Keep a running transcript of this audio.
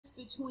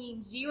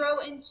between 0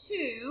 and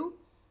 2.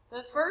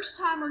 The first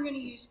time we're going to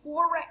use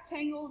 4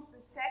 rectangles. The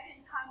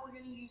second time we're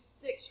going to use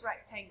 6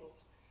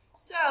 rectangles.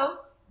 So,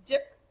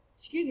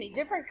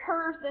 different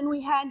curve than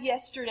we had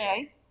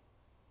yesterday.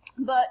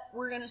 But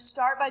we're going to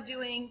start by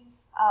doing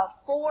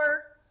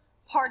 4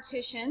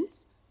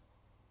 partitions.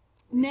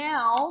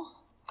 Now,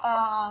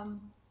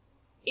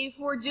 if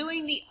we're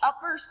doing the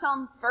upper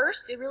sum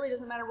first, it really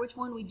doesn't matter which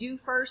one we do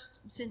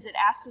first since it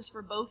asked us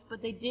for both,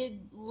 but they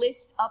did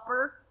list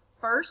upper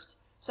first.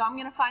 So I'm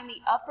going to find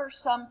the upper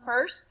sum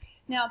first.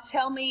 Now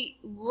tell me,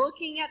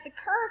 looking at the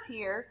curve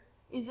here,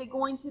 is it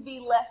going to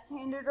be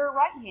left-handed or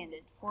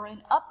right-handed for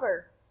an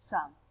upper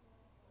sum?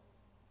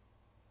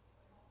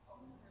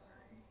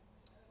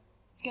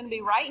 It's going to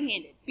be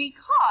right-handed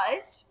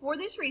because, for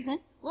this reason,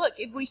 look,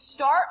 if we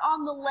start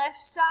on the left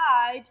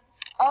side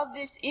of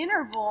this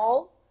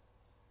interval,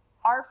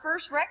 our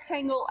first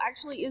rectangle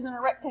actually isn't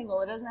a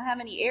rectangle. It doesn't have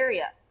any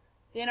area.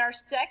 Then our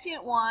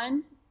second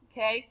one,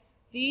 okay,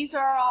 these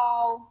are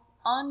all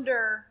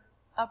under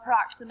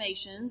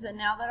approximations, and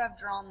now that I've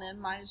drawn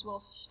them, might as well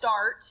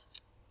start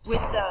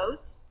with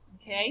those,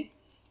 okay?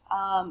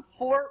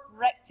 4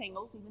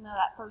 rectangles, even though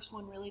that first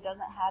one really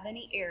doesn't have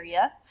any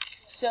area.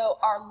 So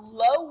our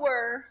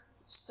lower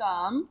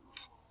sum,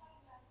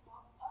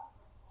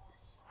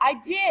 I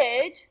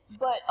did,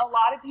 but a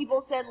lot of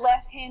people said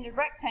left-handed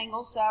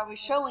rectangle, so I was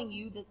showing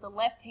you that the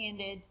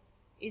left-handed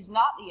is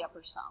not the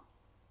upper sum,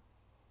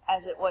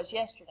 as it was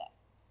yesterday.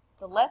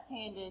 The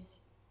left-handed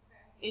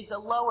is a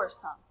lower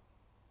sum.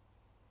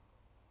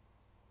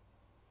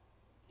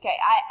 Okay,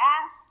 I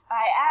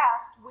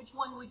asked which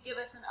one would give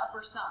us an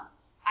upper sum.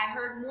 I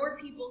heard more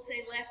people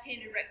say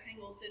left-handed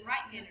rectangles than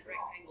right-handed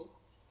rectangles.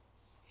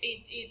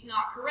 It's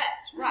not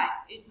correct, right?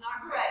 It's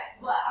not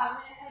correct, but I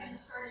went ahead and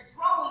started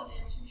drawing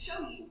them to show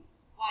you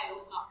why it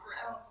was not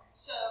correct.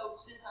 So,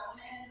 since I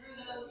went ahead and drew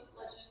those,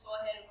 let's just go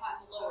ahead and find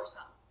the lower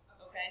sum,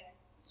 okay?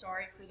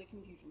 Sorry for the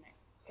confusion there,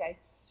 okay?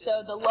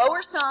 So, the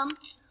lower sum,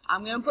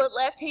 I'm going to put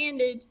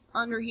left-handed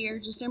under here,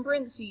 just in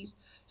parentheses.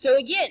 So,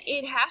 again,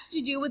 it has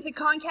to do with the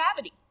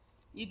concavity.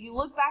 If you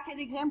look back at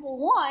example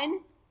 1,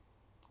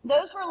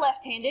 those were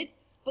left-handed,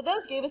 but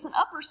those gave us an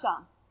upper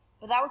sum,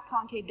 but that was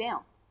concave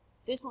down.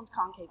 This one's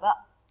concave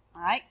up,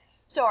 all right?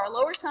 So our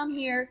lower sum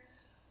here,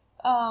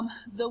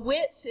 the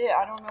width,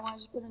 I don't know why I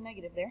just put a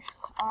negative there.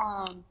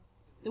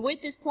 The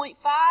width is 0.5.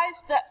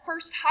 That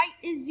first height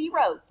is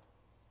 0.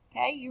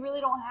 Okay, you really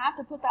don't have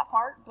to put that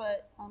part,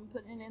 but I'm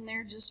putting it in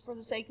there just for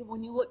the sake of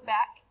when you look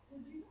back.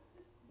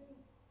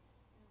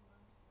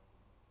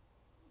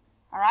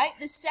 All right,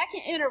 the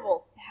second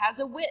interval has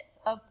a width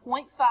of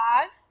 0.5,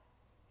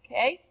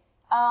 okay,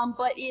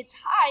 but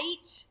its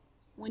height,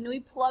 when we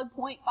plug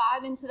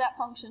 0.5 into that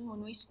function,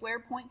 when we square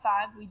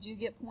 0.5, we do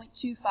get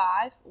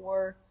 0.25,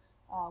 or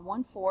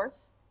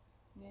 1/4.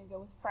 I'm going to go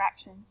with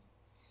fractions.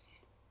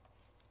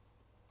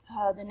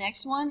 The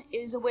next one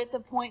is a width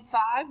of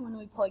 0.5. When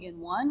we plug in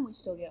 1, we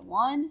still get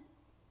 1.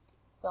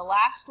 The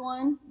last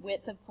one,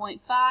 width of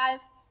 0.5.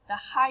 The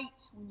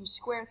height, when you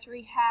square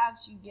 3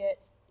 halves, you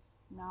get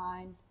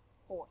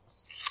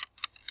 9/4.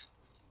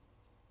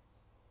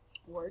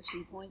 Or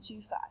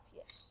 2.25,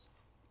 yes.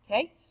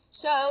 Okay,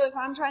 so if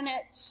I'm trying to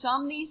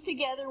sum these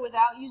together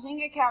without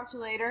using a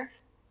calculator,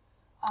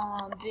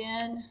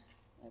 then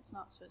that's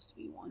not supposed to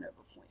be 1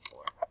 over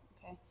 0.4.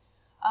 Okay,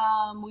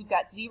 we've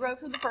got 0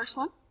 for the first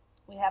one.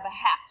 We have a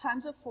half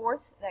times a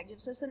fourth. That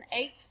gives us an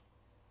eighth.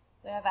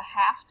 We have a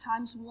half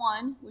times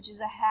 1, which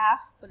is a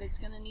half, but it's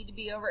going to need to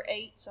be over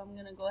 8, so I'm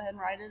going to go ahead and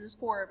write it as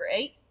 4 over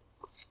 8.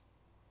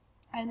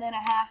 And then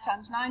a half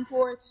times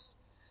 9/4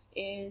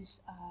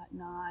 is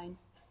 9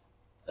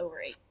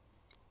 over 8.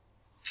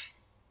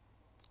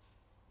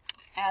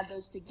 Add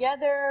those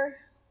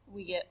together,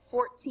 we get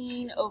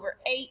 14 over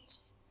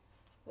 8,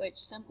 which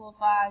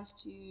simplifies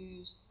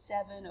to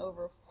 7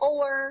 over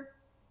 4.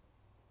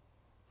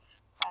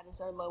 That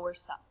is our lower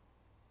sum.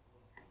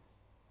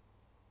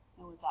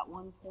 And was that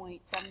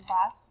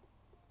 1.75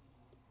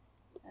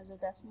 as a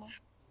decimal?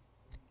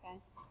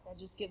 Okay, that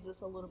just gives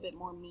us a little bit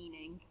more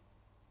meaning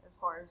as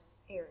far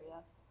as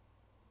area.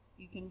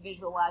 You can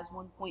visualize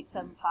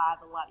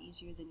 1.75 a lot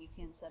easier than you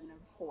can 7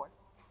 over 4.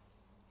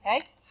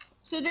 Okay,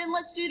 so then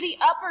let's do the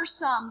upper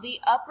sum.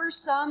 The upper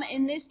sum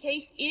in this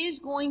case is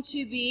going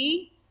to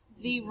be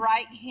the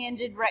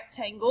right-handed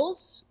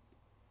rectangles.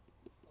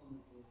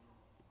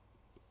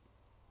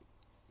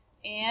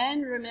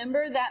 And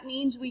remember, that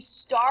means we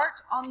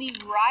start on the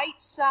right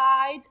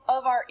side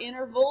of our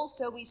interval.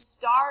 So we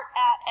start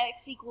at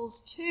x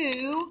equals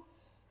 2,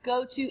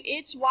 go to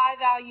its y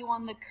value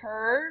on the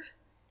curve,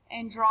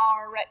 and draw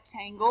our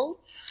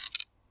rectangle.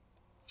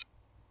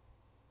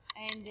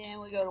 And then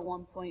we go to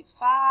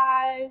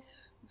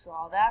 1.5,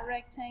 draw that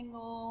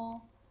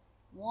rectangle,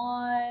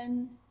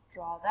 1,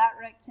 draw that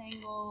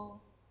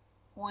rectangle,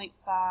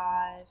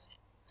 0.5,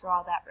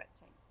 draw that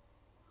rectangle.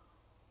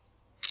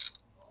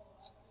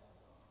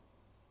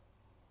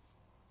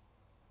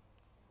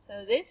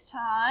 So this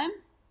time,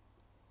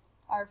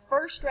 our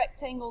first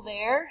rectangle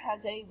there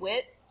has a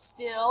width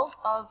still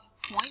of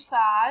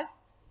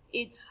 0.5.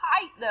 Its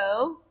height,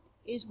 though,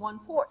 is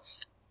 1/4.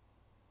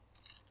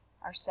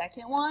 Our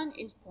second one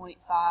is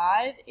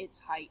 0.5. Its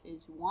height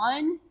is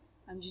 1.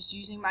 I'm just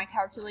using my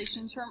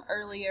calculations from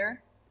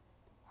earlier.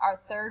 Our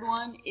third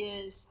one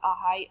is a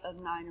height of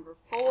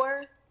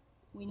 9/4.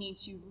 We need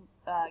to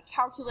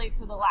calculate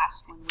for the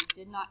last one. We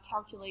did not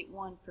calculate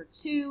 1 for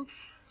 2.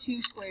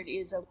 2 squared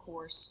is, of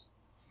course,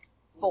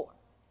 4.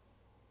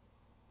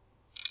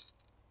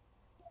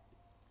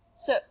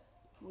 So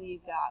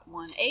we've got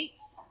 1/8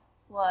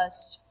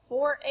 plus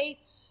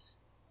 4/8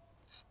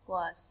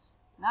 plus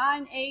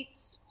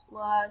 9/8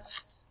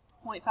 plus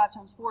 0.5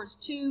 times 4 is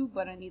 2,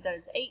 but I need that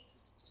as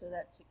eighths, so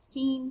that's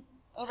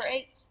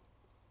 16/8.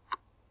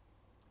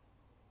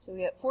 So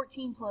we have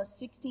 14 plus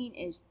 16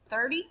 is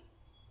 30.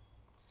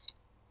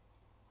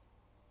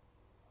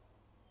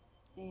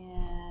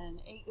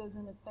 And 8 goes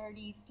into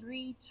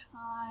 33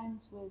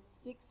 times with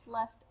 6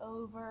 left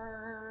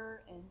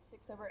over, and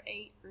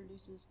 6/8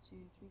 reduces to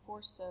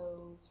 3/4,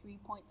 so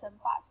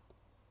 3.75.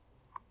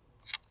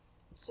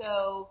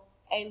 So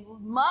a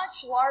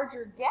much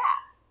larger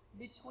gap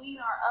between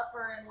our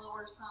upper and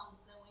lower sums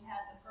than we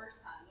had the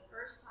first time. The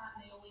first time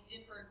they only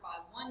differed by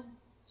 1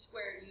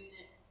 square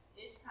unit.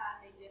 This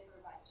time they differ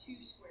by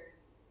 2 square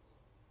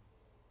units.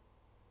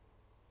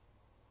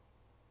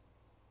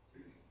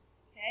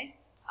 Okay,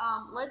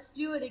 let's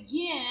do it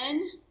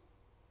again.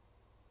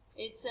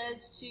 It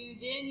says to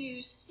then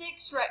use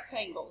 6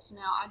 rectangles.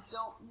 Now I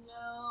don't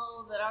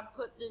know that I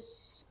put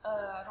this,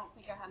 I don't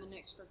think I have an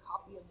extra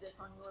copy of this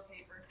on your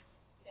paper.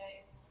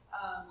 Okay,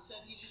 so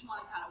if you just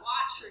want to kind of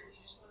watch, or if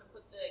you just want to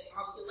put the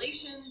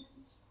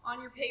calculations on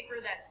your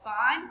paper, that's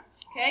fine.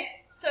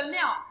 Okay, so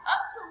now,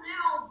 up till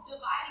now,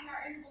 dividing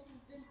our intervals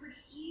has been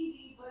pretty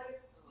easy, but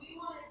if we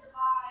want to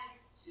divide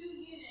 2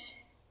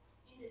 units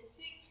into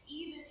 6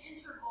 even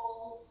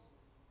intervals,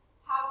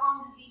 how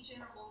long does each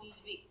interval need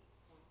to be?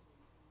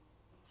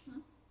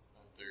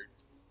 1/3.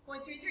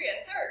 0.33,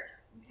 a third.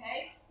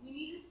 Okay, we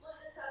need to split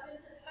this up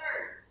into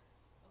thirds.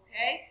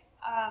 Okay,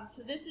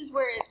 so this is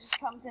where it just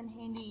comes in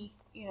handy,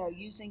 you know,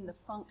 using the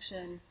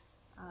function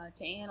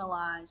to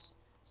analyze.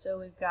 So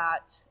we've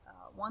got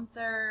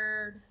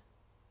 1/3,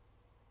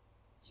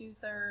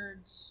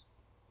 2/3,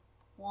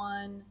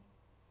 1,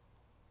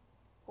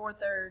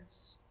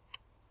 4/3,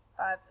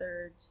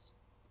 5/3,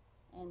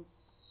 and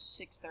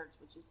 6/3,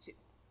 which is 2.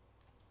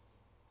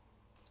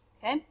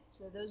 Okay,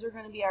 so those are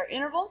going to be our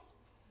intervals.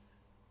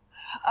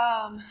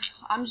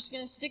 I'm just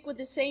going to stick with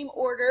the same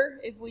order.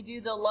 If we do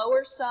the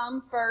lower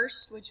sum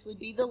first, which would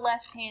be the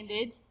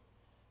left-handed,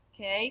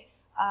 okay,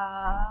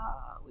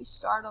 we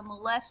start on the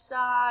left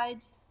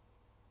side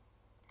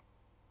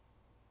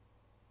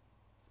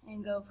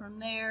and go from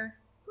there.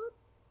 Whoop.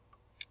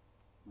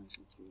 1,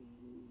 2, 3.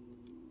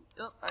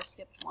 Oh, I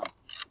skipped 1.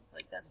 It's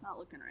like, that's not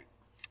looking right.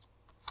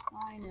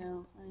 I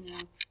know.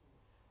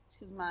 It's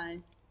because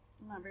I'm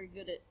not very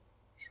good at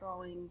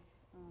drawing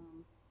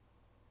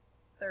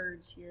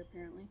thirds here,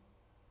 apparently.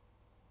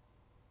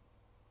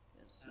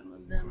 Because some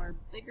of them are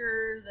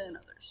bigger than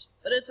others,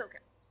 but it's okay.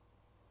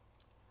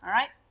 All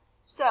right,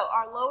 so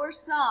our lower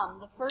sum,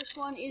 the first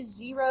one is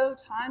 0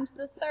 times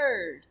the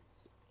third,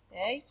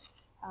 okay?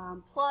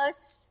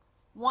 Plus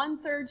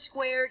 1/3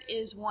 squared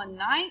is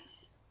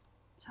 1/9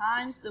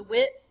 times the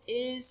width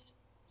is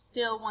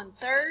still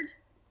 1/3.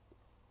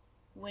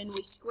 When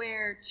we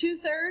square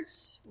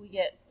 2/3, we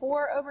get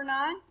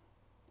 4/9.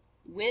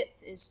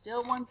 Width is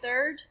still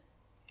 1/3.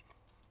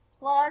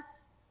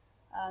 Plus,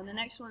 the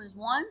next one is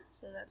 1,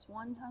 so that's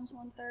 1 times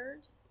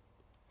 1/3.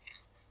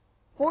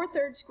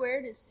 4/3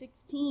 squared is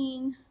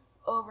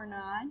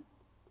 16/9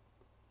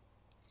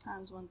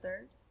 times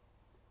 1/3.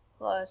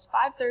 Plus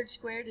 5/3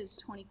 squared is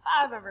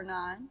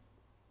 25/9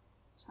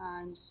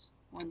 times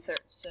 1/3.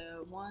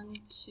 So 1,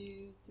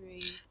 2,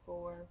 3,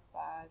 4,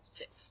 5,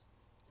 6.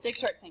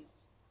 6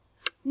 rectangles.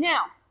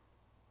 Now,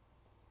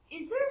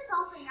 is there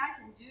something I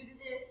can do to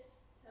this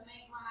to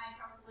make my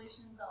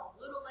calculations a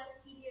little less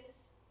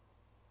tedious?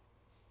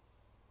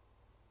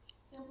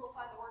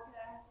 Simplify the work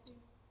that I have to do?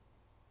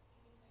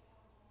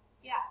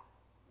 Yeah,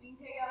 we can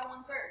take out a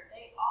 1/3.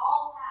 They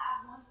all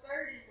have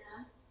 1/3 in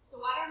them, so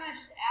why don't I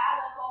just add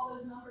up all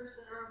those numbers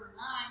that are over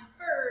 9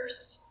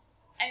 first,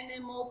 and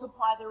then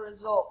multiply the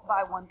result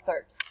by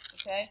 1/3,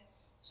 okay?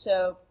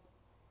 So,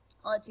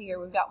 let's see here.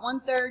 We've got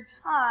 1/3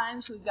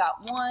 times, we've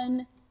got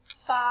 1,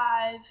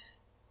 5,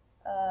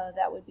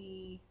 that would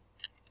be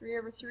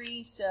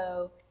 3/3,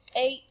 so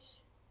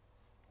 8,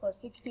 plus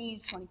 16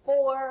 is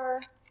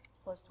 24,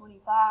 plus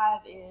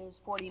 25 is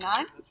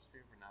 49. That's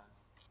 3/9.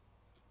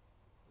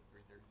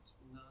 3/3.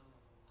 No.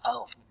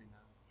 Oh. That'd be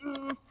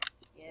 9.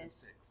 Yes.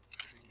 6.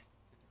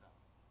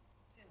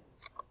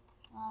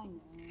 I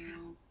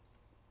know.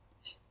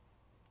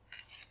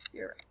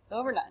 You're right.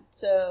 Over 9.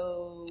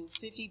 So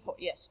 54.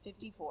 Yes,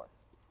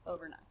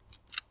 54/9.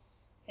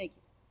 Thank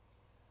you.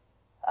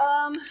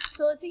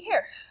 So let's see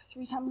here.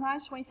 3 times 9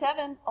 is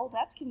 27. Oh,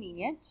 that's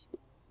convenient.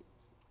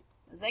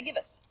 What does that give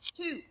us?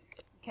 2.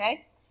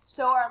 Okay.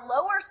 So our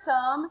lower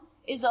sum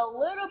is a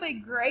little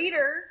bit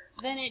greater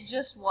than it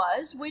just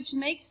was, which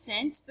makes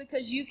sense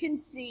because you can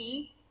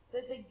see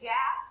that the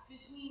gaps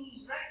between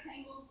these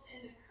rectangles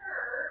and the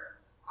curve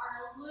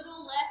are a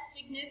little less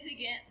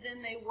significant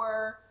than they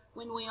were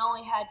when we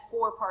only had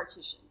 4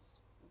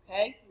 partitions,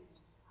 okay?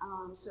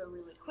 So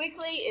really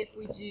quickly, if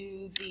we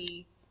do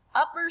the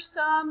upper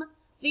sum,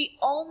 the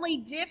only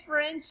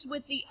difference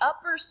with the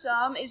upper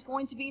sum is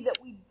going to be that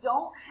we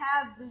don't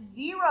have the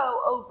 0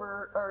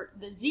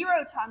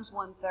 times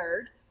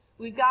 1/3.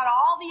 We've got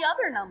all the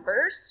other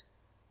numbers.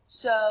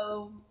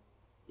 So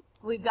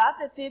we've got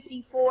the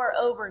 54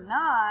 over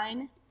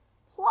 9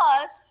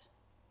 plus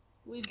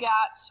we've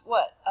got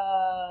what?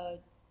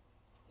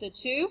 The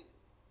 2,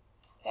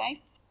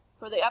 okay,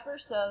 for the upper.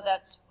 So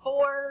that's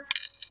 4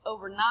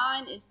 over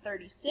 9 is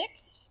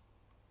 36.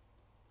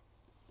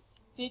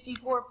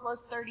 54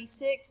 plus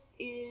 36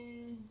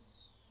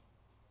 is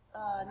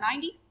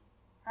 90,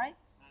 right?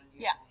 90.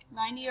 Yeah,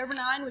 90 over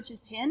 9, which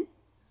is 10.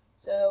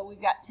 So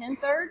we've got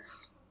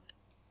 10/3,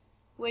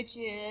 which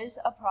is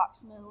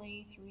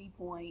approximately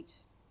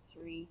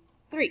 3.33.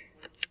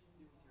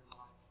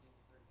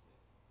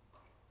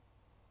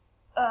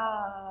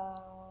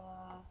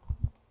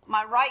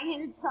 My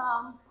right-handed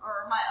sum,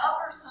 or my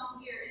upper sum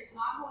here, is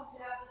not going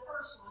to have the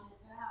first one.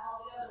 It's going to have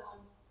all the other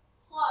ones,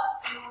 plus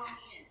the one on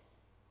the ends.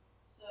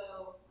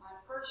 So my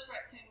first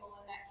rectangle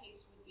in that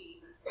case would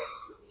be the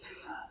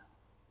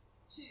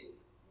 2,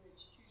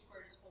 which 2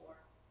 squared is 4.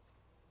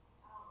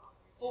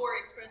 4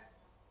 expressed.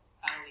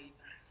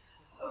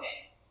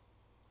 Okay.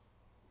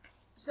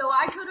 So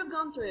I could have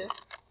gone through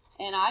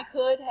and I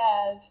could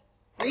have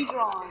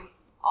redrawn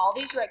all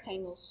these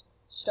rectangles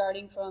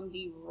starting from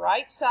the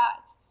right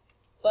side.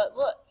 But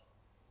look,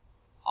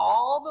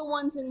 all the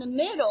ones in the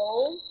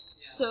middle,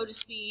 so to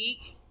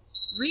speak,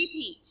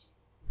 repeat.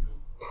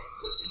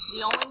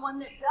 The only one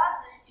that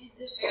doesn't is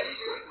the very,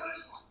 very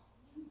first one.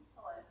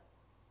 Hello.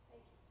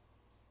 Thank you.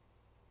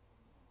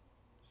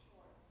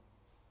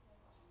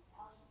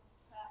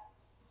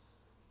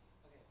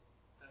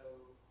 Okay,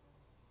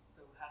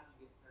 so how did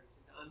you get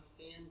 36? I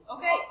understand.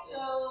 Okay,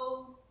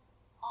 so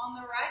on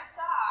the right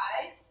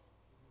side,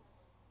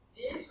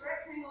 this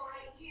rectangle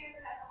right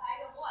here has a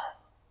height of what?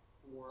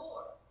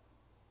 4.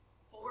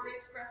 4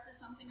 expressed as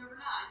something over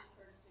 9 is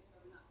 36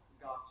 over 9.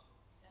 Gotcha.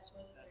 That's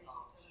where the That's 36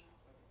 all. over 9.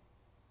 Okay.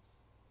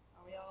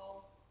 Are we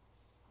all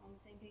on the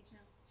same page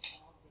now?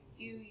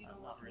 You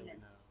don't Not look really,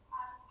 convinced.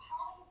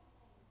 no.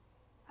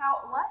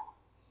 How, what?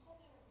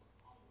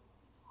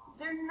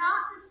 They're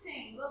not the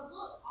same, but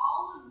look,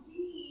 all of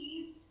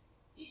these,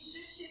 it's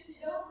just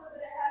shifted over,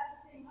 but it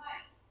has the same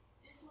height.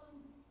 This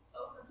one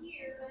over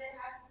here, but it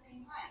has the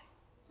same height.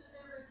 So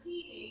they're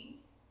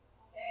repeating,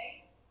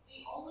 okay?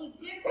 The only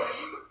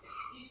difference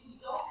is we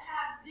don't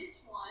have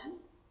this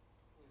one.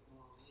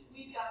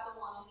 We've got the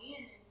one on the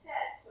end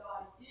instead. So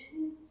I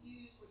didn't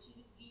use, which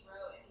is 0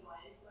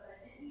 anyways, but I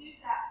didn't use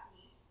that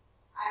piece.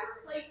 I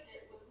replaced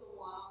it with the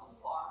one on the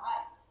far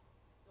right.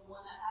 The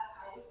one that had a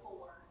height of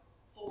 4.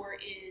 4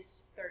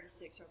 is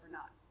 36 over 9.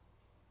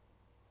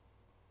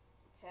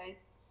 Okay?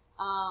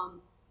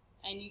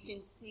 And you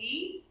can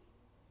see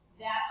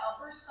that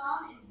upper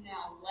sum is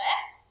now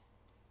less.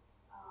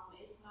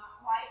 It's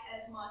not quite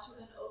as much of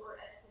an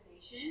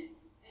overestimation.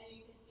 And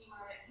you can see my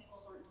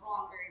rectangles aren't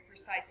drawn very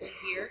precisely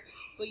here.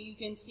 But you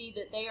can see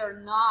that they are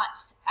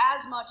not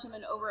as much of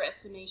an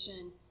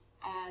overestimation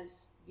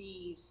as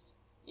these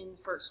in the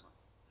first one.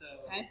 So,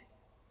 Okay?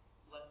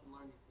 lesson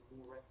learned is the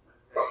more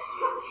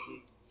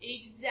rectangles.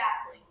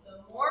 Exactly. The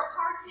more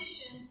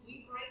partitions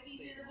we break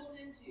these intervals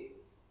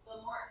into,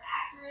 the more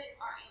accurate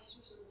our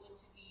answers are going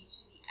to be to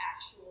the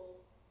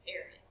actual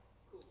area.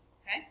 Cool.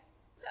 Okay?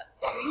 So,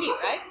 pretty neat,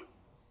 right?